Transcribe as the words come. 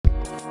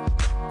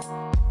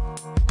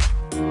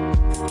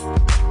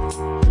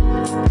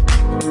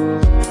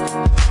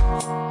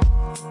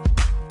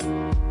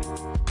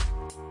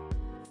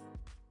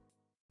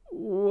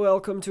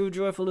Welcome to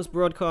Joyfulness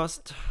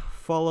Broadcast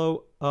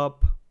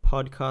follow-up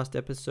podcast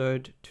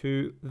episode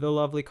to the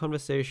lovely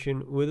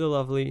conversation with the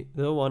lovely,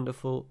 the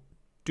wonderful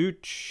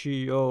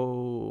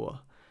Duccio,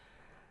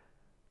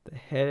 the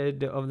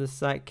head of the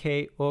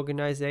Psyche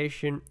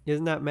organization.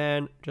 Isn't that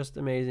man just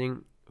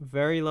amazing?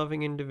 Very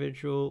loving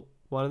individual,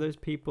 one of those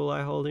people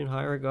I hold in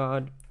high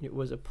regard. It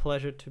was a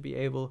pleasure to be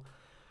able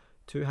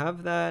to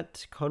have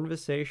that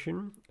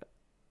conversation,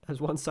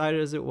 as one-sided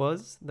as it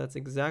was. That's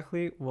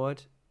exactly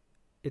what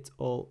it's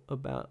all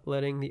about,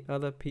 letting the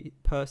other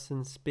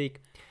person speak,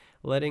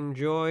 letting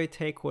joy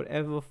take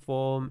whatever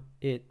form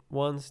it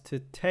wants to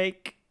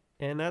take,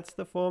 and that's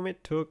the form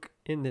it took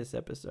in this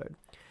episode.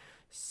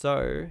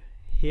 So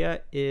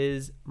here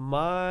is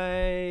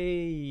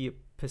my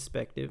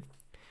perspective,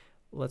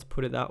 let's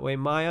put it that way,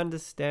 my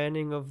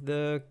understanding of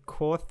the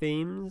core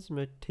themes,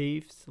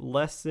 motifs,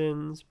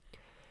 lessons,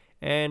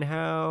 and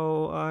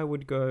how I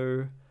would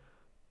go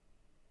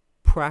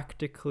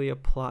practically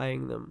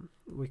applying them.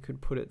 We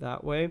could put it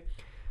that way.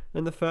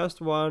 And the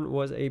first one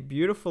was a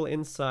beautiful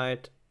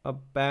insight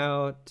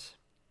about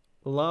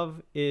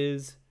love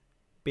is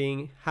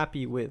being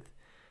happy with.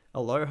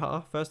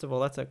 Aloha. First of all,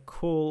 that's a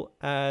cool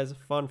as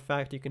fun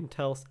fact you can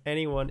tell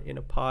anyone in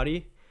a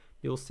party.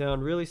 You'll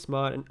sound really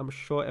smart, and I'm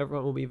sure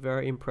everyone will be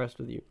very impressed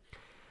with you.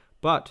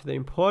 But the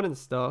important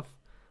stuff,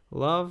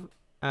 love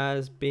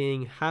as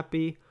being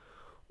happy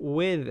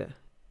with.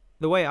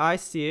 The way I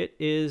see it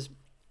is,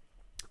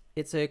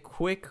 it's a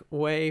quick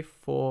way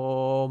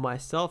for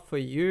myself, for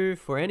you,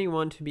 for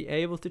anyone to be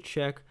able to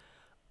check,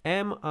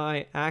 am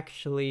I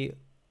actually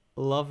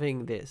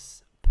loving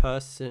this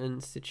person,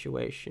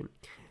 situation?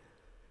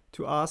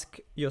 To ask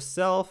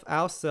yourself,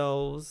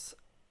 ourselves,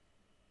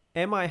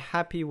 am I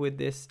happy with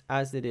this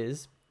as it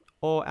is?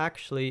 Or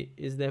actually,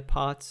 is there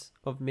parts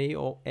of me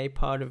or a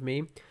part of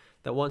me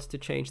that wants to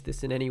change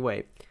this in any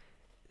way?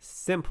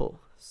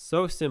 Simple,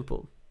 so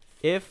simple.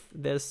 If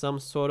there's some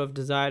sort of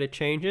desire to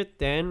change it,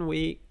 then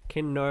we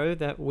can know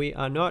that we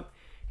are not,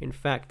 in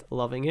fact,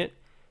 loving it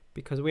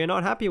because we are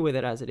not happy with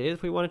it as it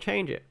is. We want to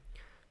change it.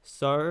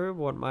 So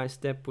what my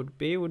step would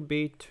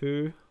be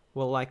to,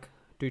 well, like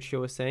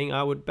Duccio was saying,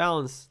 I would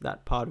balance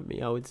that part of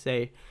me. I would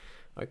say,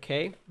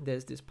 okay,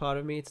 there's this part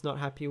of me, it's not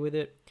happy with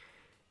it.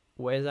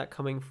 Where's that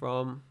coming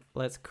from?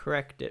 Let's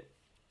correct it.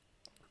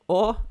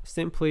 Or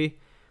simply,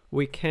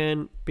 we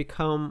can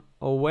become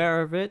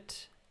aware of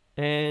it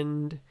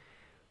and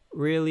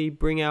really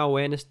bring our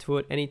awareness to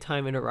it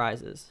anytime it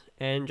arises.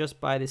 And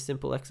just by this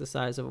simple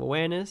exercise of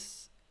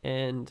awareness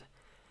and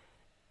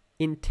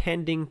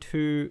intending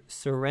to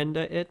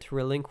surrender it,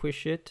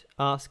 relinquish it,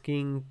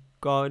 asking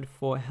God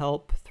for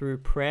help through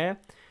prayer,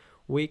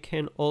 we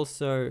can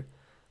also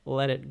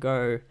let it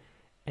go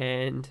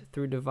and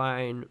through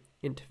divine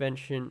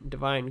intervention,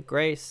 divine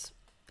grace,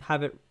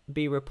 have it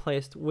be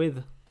replaced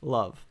with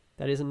love.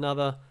 That is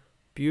another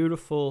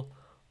beautiful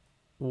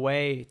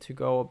way to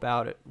go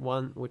about it,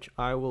 one which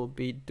I will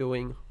be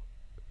doing.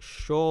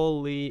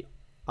 Surely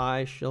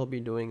I shall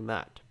be doing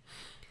that.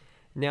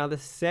 Now, the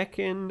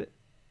second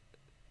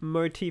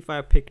motif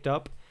I picked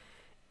up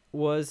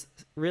was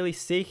really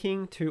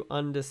seeking to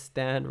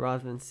understand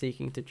rather than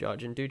seeking to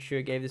judge. And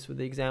Duccio gave this with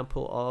the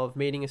example of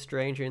meeting a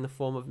stranger in the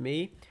form of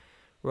me.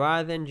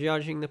 Rather than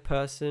judging the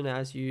person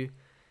as you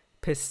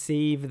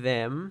perceive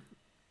them,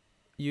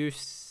 you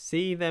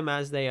see them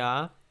as they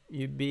are,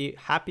 you be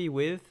happy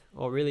with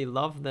or really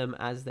love them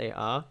as they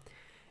are,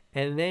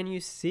 and then you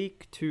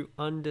seek to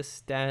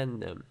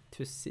understand them,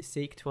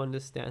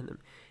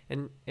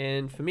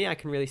 and for me, I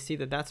can really see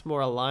that that's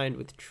more aligned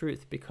with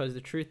truth, because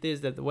the truth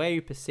is that the way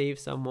you perceive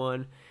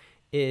someone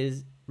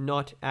is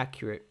not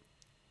accurate.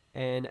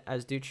 And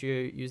as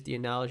Duccio used the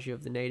analogy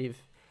of the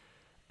Native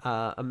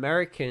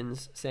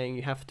Americans saying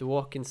you have to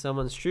walk in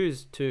someone's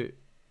shoes to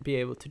be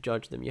able to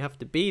judge them, you have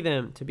to be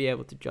them to be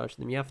able to judge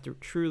them, you have to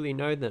truly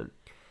know them.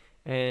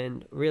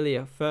 And really,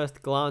 a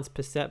first glance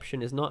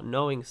perception is not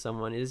knowing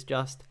someone, it is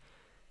just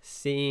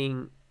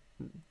seeing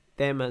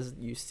them as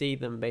you see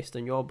them based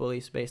on your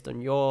beliefs, based on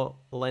your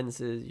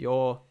lenses,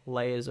 your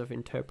layers of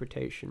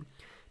interpretation.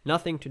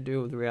 Nothing to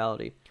do with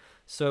reality.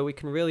 So we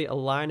can really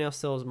align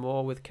ourselves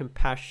more with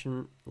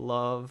compassion,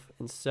 love,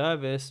 and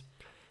service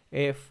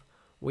if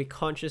we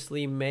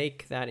consciously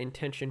make that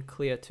intention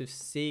clear to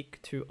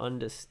seek to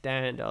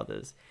understand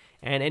others.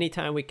 And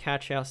anytime we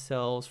catch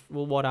ourselves,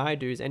 well, what I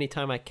do is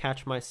anytime I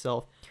catch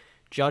myself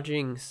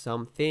judging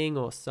something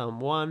or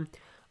someone,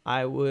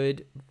 I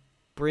would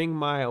bring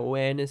my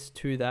awareness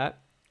to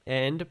that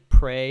and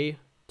pray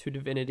to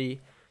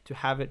divinity to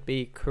have it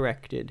be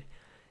corrected.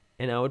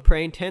 And I would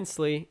pray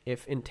intensely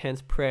if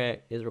intense prayer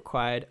is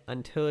required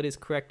until it is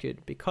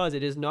corrected, because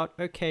it is not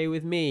okay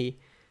with me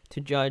to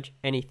judge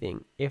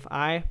anything. If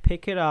I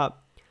pick it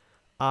up,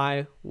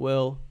 I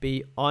will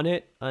be on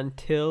it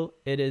until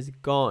it is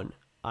gone.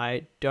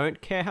 I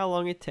don't care how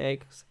long it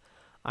takes.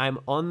 I'm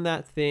on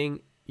that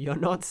thing. You're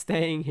not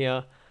staying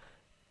here.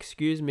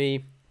 Excuse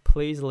me.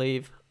 Please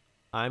leave.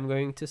 I'm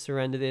going to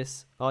surrender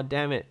this. Oh,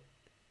 damn it.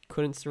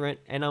 Couldn't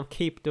surrender. And I'll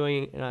keep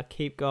doing it, and I'll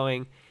keep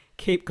going.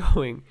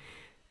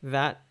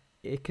 That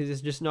because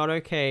it's just not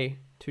okay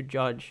to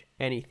judge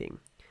anything,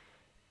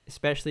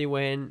 especially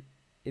when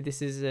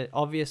this is an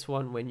obvious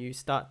one, when you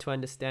start to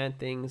understand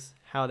things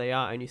how they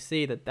are and you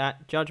see that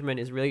that judgment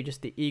is really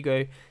just the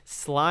ego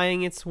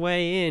slying its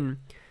way in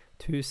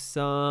to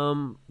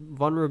some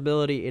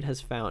vulnerability it has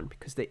found,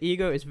 because the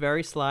ego is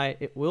very sly.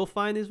 It will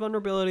find these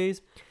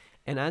vulnerabilities,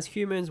 and as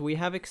humans we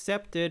have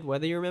accepted,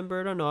 whether you remember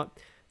it or not,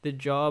 the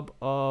job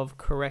of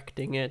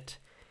correcting it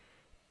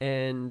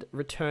and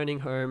returning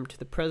home to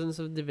the presence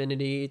of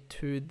divinity,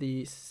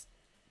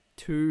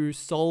 to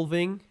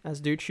solving,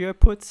 as Duccio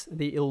puts,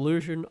 the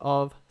illusion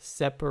of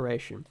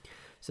separation.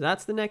 So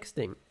that's the next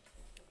thing.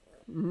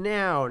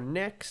 Now,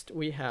 next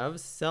we have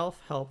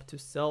self-help to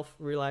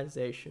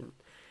self-realization.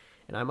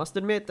 And I must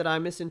admit that I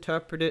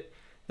misinterpreted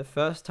the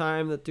first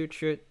time that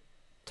Duccio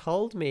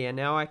told me, and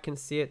now I can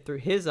see it through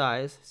his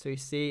eyes. So you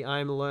see,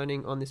 I'm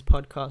learning on this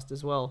podcast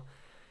as well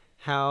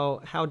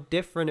how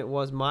different it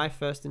was, my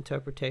first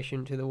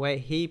interpretation, to the way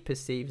he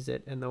perceives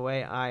it and the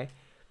way I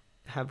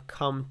have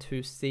come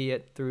to see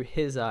it through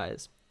his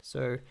eyes.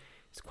 So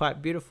it's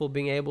quite beautiful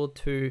being able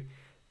to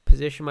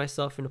position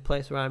myself in a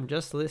place where I'm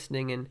just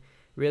listening and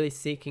really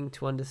seeking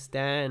to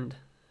understand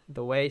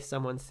the way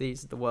someone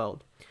sees the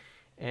world.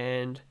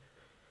 And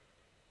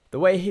the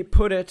way he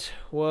put it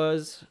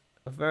was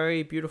a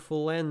very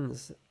beautiful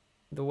lens.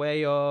 The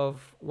way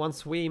of,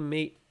 once we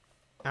meet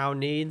our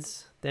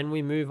needs, then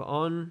we move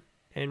on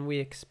and we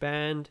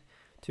expand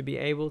to be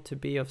able to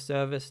be of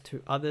service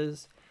to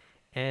others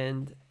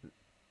and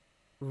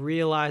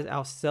realize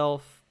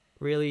ourselves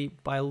really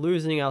by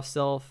losing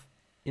ourselves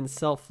in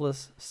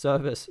selfless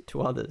service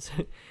to others.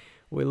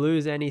 We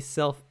lose any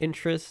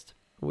self-interest.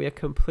 We are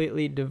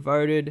completely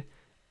devoted,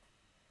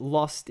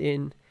 lost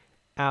in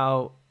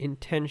our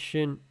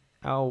intention,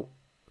 our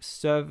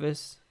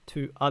service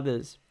to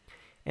others.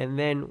 And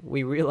then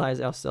we realize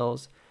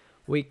ourselves.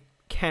 We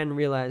can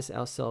realize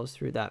ourselves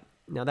through that.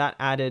 Now that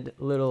added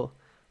little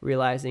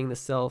realizing the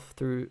self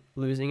through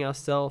losing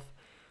ourselves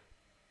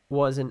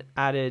was an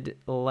added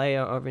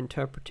layer of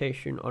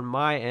interpretation on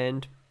my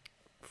end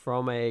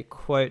from a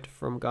quote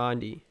from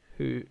Gandhi,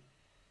 who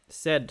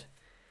said,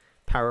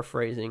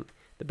 paraphrasing,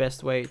 the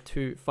best way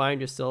to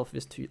find yourself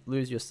is to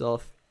lose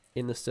yourself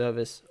in the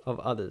service of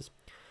others.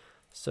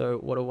 So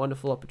what a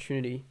wonderful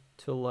opportunity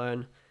to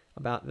learn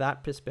about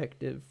that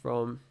perspective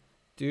from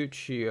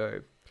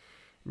Duccio.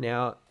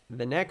 Now,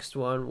 the next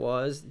one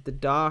was the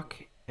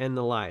dark and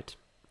the light.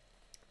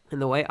 And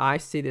the way I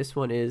see this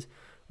one is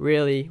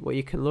really what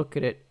you can look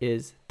at it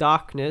is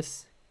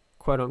darkness,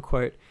 quote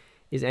unquote,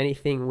 is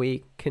anything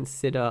we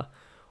consider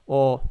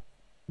or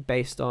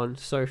based on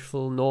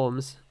social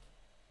norms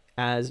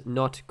as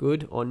not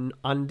good or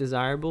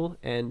undesirable,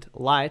 and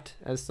light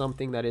as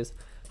something that is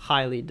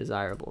highly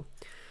desirable.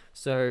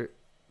 So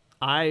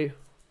I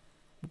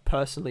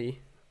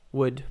personally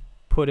would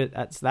put it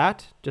as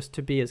that, just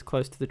to be as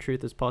close to the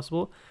truth as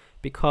possible,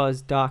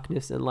 because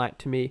darkness and light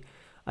to me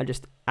are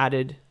just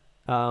added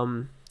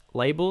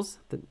labels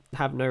that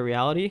have no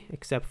reality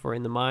except for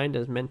in the mind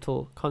as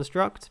mental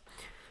construct.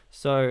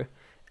 So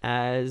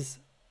as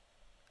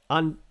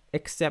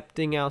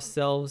accepting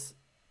ourselves,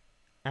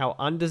 our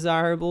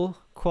undesirable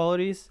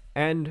qualities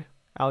and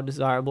our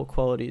desirable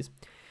qualities,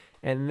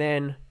 and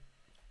then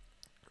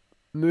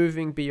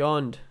moving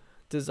beyond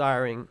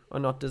desiring or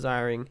not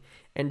desiring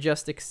and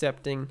just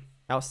accepting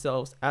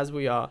ourselves as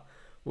we are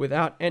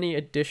without any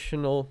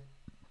additional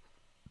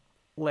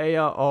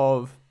layer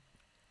of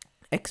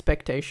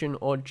expectation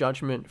or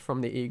judgment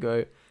from the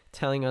ego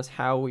telling us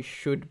how we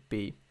should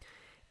be,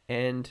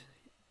 and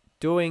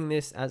doing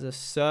this as a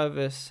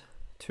service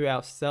to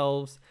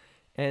ourselves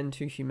and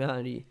to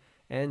humanity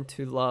and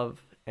to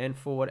love and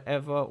for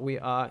whatever we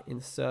are in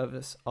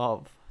service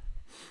of.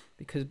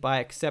 Because by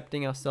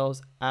accepting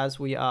ourselves as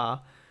we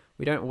are,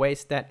 we don't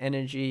waste that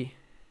energy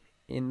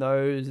in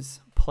those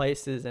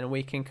places, and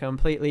we can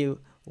completely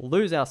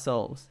lose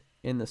ourselves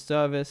in the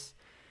service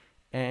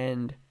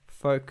and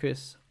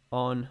focus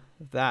on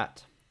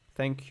that.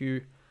 Thank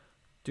you,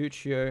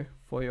 Duccio,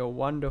 for your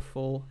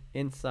wonderful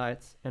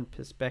insights and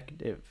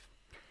perspective.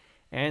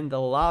 And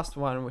the last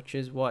one, which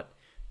is what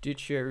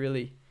Duccio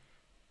really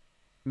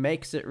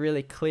makes it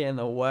really clear in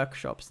the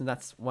workshops, and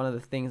that's one of the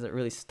things that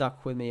really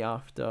stuck with me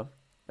after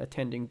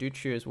attending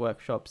Duccio's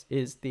workshops,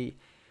 is the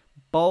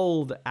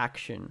bold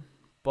action.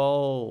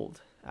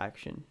 Bold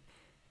action.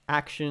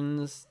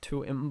 Actions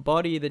to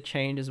embody the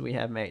changes we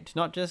have made. To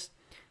not just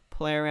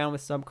play around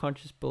with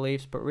subconscious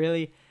beliefs, but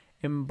really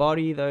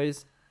embody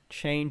those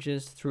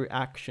changes through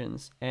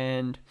actions.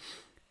 And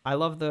I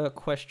love the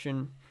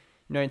question,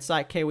 in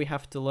Psych-K we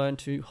have to learn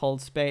to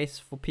hold space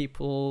for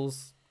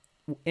people's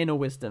inner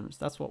wisdoms.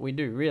 That's what we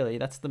do, really.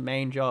 That's the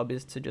main job,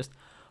 is to just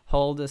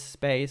hold a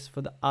space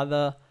for the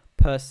other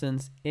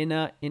person's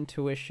inner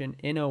intuition,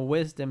 inner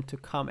wisdom to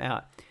come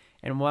out.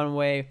 And one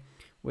way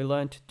we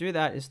learn to do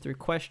that is through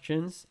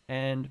questions.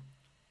 And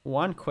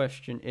one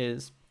question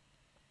is,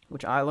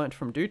 which I learned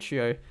from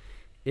Duccio,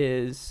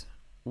 is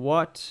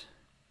what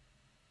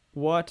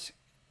can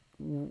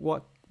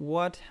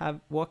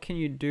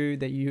you do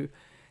that you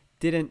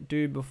didn't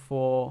do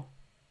before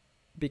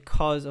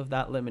because of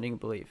that limiting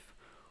belief?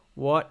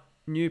 What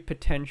new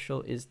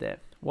potential is there?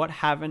 What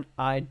haven't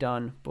I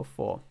done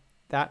before?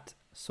 That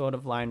sort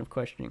of line of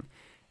questioning.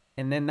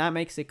 And then that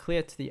makes it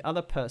clear to the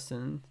other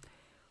person,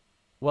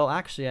 well,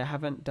 actually, I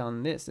haven't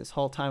done this. This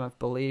whole time I've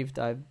believed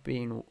I've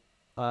been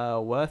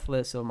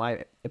worthless, or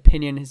my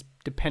opinion is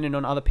dependent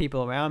on other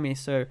people around me.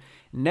 So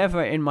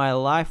never in my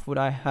life would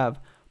I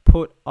have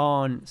put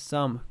on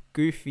some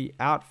goofy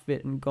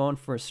outfit and gone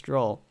for a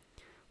stroll.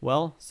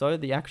 Well, so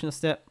the action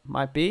step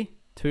might be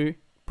to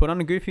put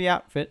on a goofy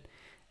outfit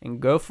and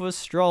go for a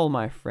stroll,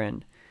 my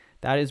friend.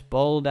 That is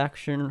bold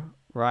action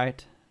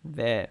right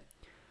there.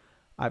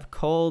 I've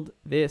called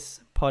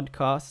this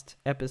podcast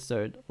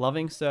episode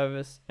Loving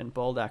Service and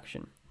Bold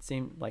Action. It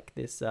seemed like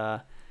this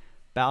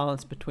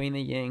balance between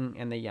the yin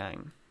and the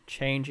yang,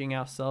 changing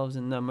ourselves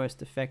in the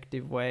most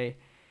effective way,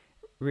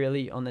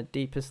 really on the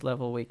deepest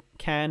level we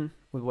can,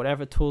 with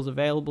whatever tools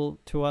available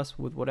to us,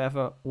 with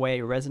whatever way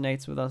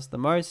resonates with us the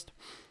most.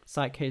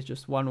 Psyche is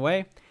just one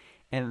way.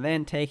 And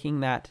then taking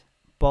that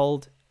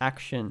bold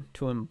action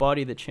to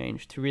embody the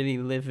change, to really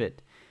live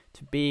it,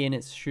 to be in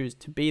its shoes,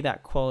 to be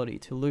that quality,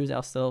 to lose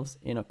ourselves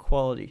in a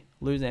quality,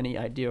 lose any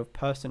idea of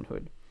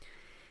personhood.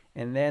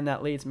 And then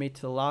that leads me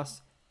to the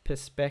last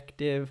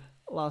perspective,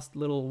 last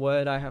little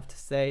word I have to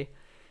say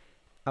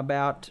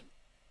about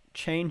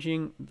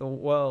changing the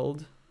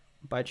world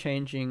by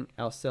changing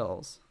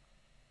ourselves.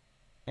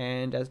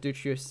 And as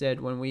Duccio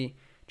said, when we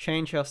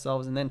change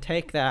ourselves and then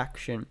take the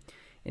action,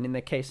 and in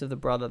the case of the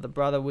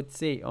brother would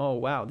see, oh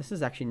wow, this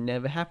has actually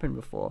never happened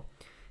before.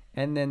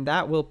 And then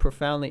that will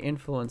profoundly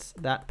influence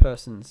that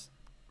person's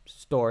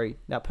story,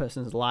 that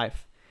person's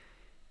life,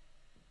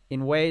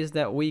 in ways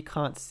that we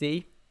can't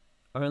see.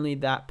 Only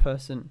that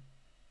person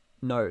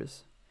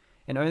knows.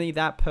 And only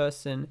that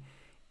person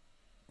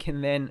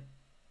can then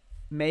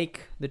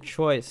make the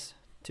choice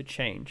to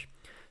change.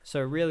 So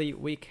really,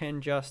 we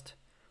can just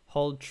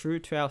hold true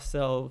to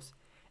ourselves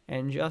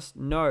and just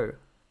know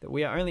that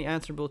we are only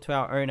answerable to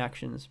our own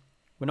actions.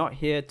 We're not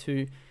here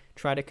to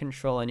try to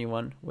control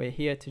anyone. We're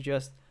here to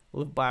just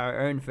live by our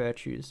own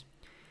virtues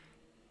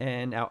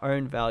and our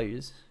own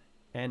values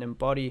and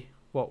embody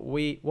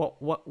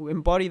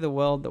embody the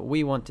world that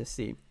we want to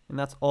see. And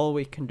that's all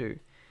we can do. And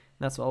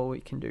that's all we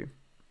can do.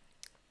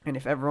 And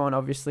if everyone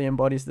obviously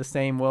embodies the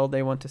same world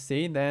they want to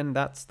see, then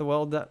that's the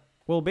world that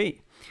will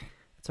be.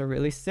 It's a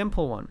really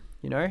simple one.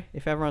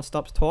 If everyone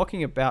stops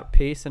talking about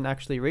peace and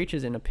actually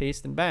reaches into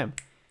peace, then bam,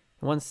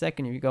 in 1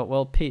 second you've got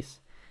world peace.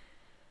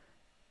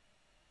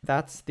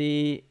 That's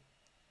the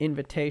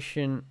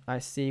invitation I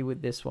see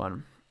with this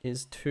one,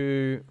 is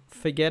to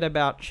forget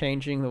about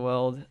changing the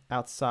world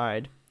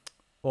outside,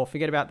 or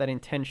forget about that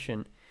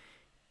intention,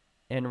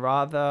 and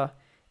rather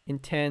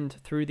intend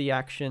through the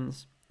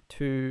actions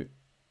to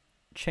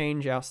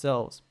change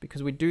ourselves,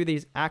 because we do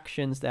these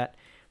actions that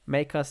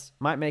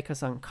might make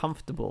us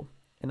uncomfortable,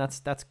 and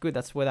that's good.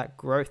 That's where that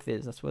growth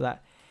is. That's where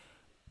that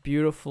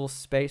beautiful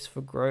space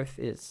for growth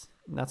is,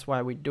 and that's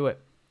why we do it.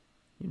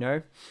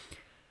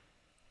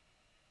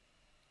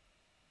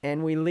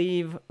 And we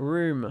leave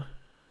room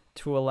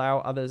to allow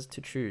others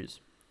to choose.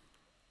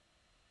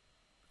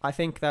 I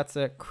think that's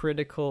a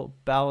critical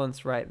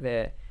balance right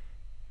there,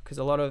 because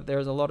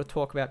there's a lot of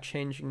talk about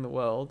changing the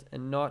world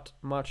and not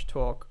much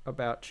talk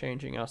about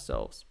changing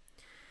ourselves.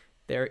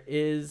 There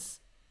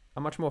is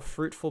a much more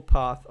fruitful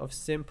path of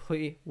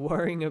simply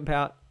worrying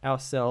about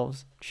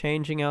ourselves,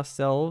 changing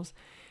ourselves,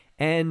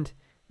 and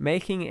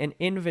making an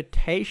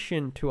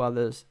invitation to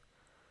others,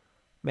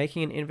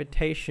 making an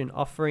invitation,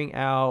 offering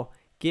our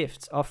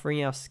gifts,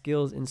 offering our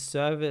skills in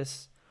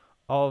service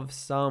of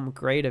some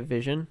greater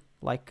vision,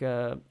 like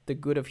the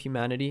good of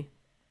humanity,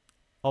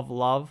 of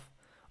love,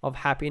 of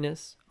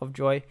happiness, of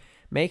joy,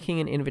 making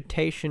an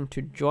invitation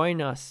to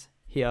join us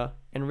here,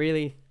 and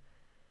really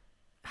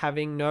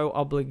having no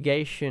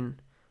obligation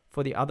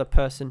for the other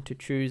person to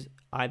choose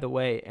either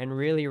way, and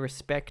really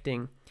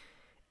respecting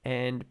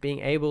and being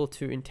able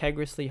to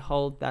integrally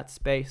hold that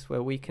space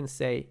where we can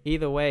say,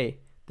 either way,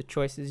 the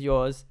choice is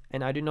yours,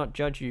 and I do not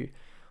judge you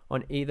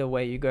on either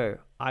way you go.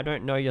 I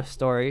don't know your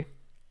story.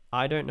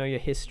 I don't know your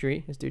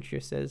history, as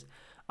Duccio says.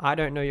 I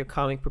don't know your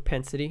karmic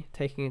propensity,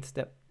 taking it a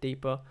step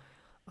deeper.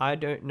 I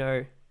don't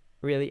know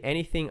really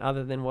anything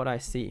other than what I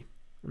see.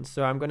 And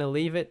so I'm going to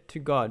leave it to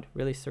God,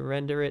 really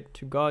surrender it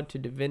to God, to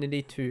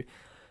divinity, to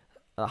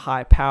a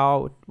high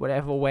power,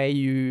 whatever way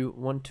you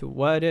want to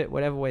word it,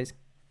 whatever ways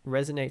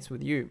resonates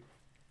with you.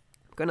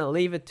 I'm going to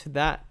leave it to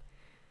that,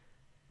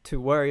 to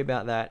worry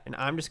about that. And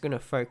I'm just going to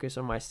focus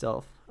on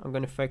myself. I'm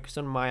going to focus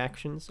on my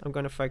actions. I'm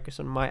going to focus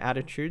on my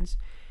attitudes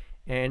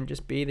and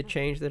just be the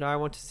change that I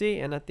want to see.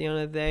 And at the end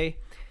of the day,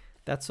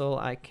 that's all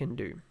I can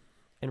do,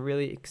 and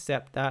really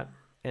accept that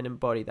and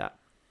embody that.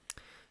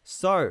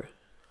 So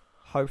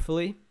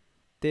hopefully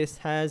this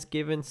has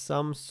given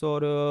some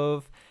sort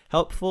of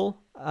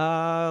helpful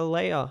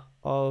layer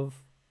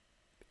of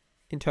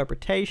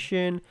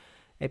interpretation,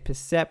 a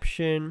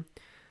perception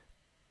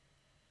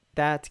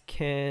that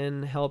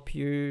can help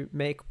you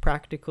make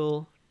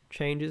practical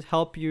changes,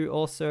 help you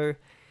also,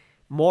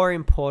 more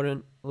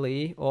important,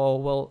 ultimately,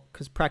 or well,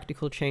 because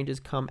practical changes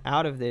come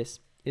out of this,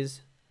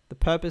 is the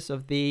purpose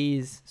of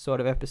these sort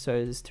of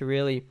episodes is to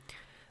really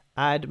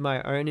add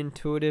my own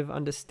intuitive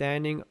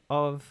understanding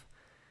of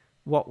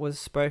what was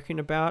spoken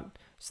about,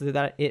 so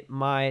that it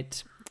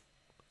might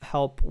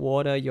help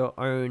water your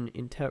own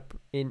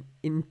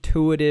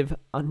intuitive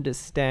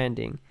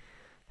understanding,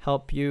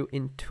 help you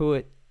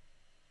intuit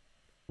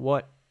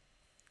what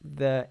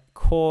the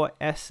core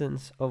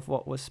essence of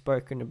what was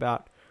spoken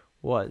about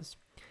was.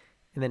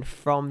 And then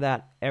from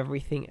that,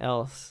 everything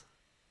else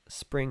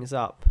springs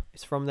up.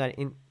 It's from that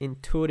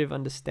intuitive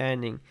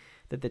understanding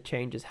that the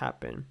changes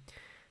happen.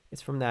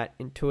 It's from that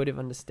intuitive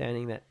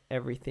understanding that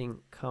everything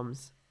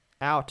comes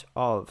out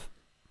of.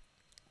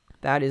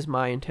 That is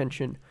my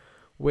intention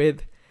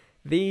with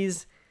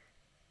these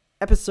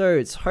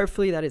episodes.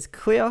 Hopefully that is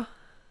clear.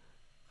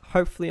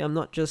 Hopefully I'm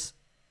not just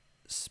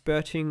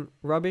spurting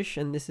rubbish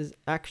and this is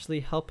actually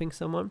helping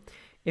someone.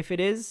 If it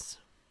is,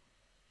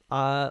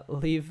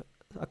 leave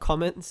a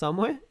comment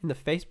somewhere in the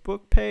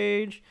Facebook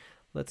page.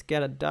 Let's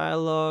get a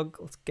dialogue.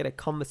 Let's get a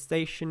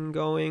conversation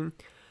going.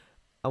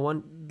 I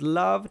would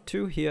love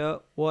to hear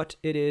what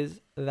it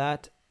is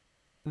that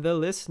the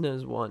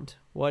listeners want.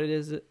 Where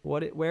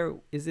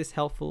is this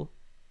helpful?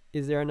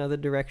 Is there another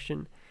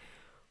direction?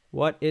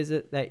 What is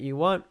it that you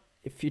want?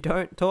 If you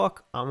don't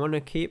talk, I want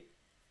to keep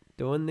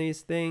doing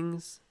these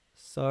things.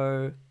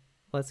 So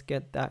let's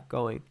get that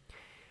going.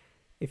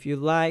 If you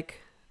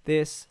like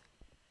this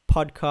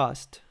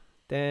podcast,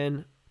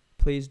 then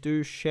please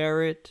do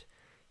share it.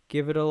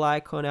 Give it a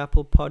like on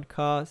Apple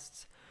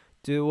Podcasts.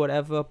 Do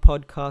whatever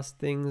podcast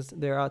things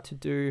there are to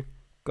do.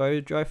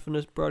 Go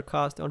Joyfulness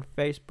Broadcast on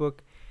Facebook.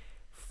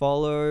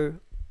 Follow.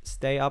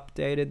 Stay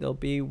updated. There'll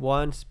be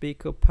one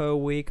speaker per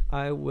week.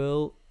 I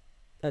will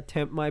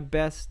attempt my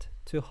best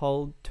to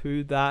hold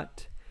to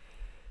that.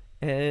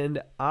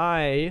 And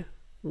I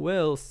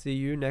will see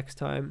you next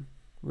time.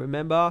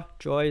 Remember,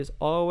 joy is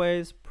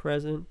always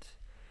present,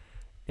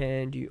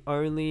 and you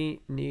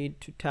only need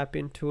to tap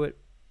into it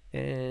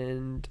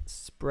and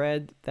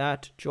spread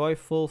that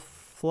joyful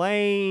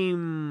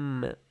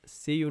flame.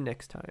 See you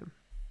next time.